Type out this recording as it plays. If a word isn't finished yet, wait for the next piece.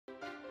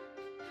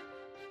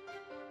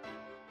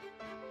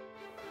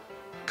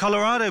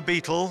Colorado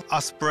beetle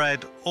are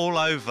spread all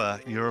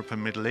over Europe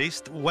and Middle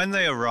East. When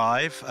they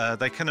arrive,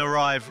 they can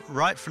arrive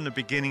right from the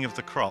beginning of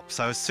the crop.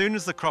 So as soon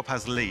as the crop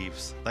has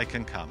leaves, they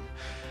can come.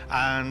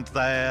 And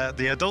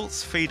the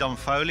adults feed on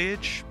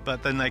foliage,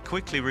 but then they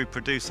quickly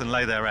reproduce and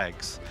lay their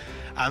eggs.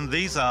 And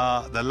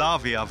the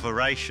larvae are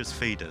voracious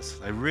feeders.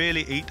 They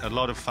really eat a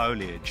lot of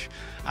foliage.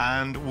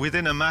 And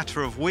within a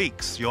matter of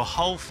weeks, your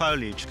whole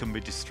foliage can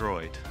be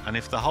destroyed. And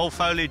if the whole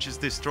foliage is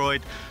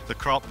destroyed, the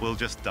crop will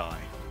just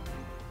die.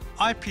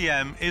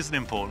 IPM is an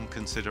important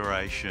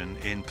consideration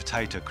in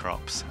potato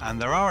crops,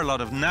 and there are a lot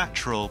of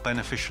natural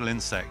beneficial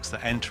insects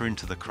that enter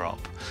into the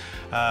crop.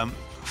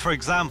 For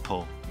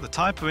example, the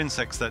type of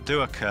insects that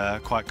do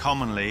occur quite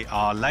commonly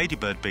are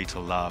ladybird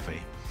beetle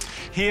larvae.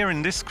 Here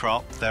in this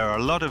crop, there are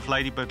a lot of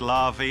ladybird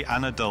larvae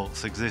and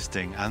adults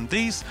existing, and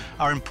these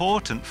are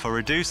important for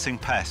reducing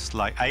pests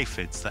like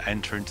aphids that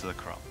enter into the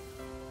crop.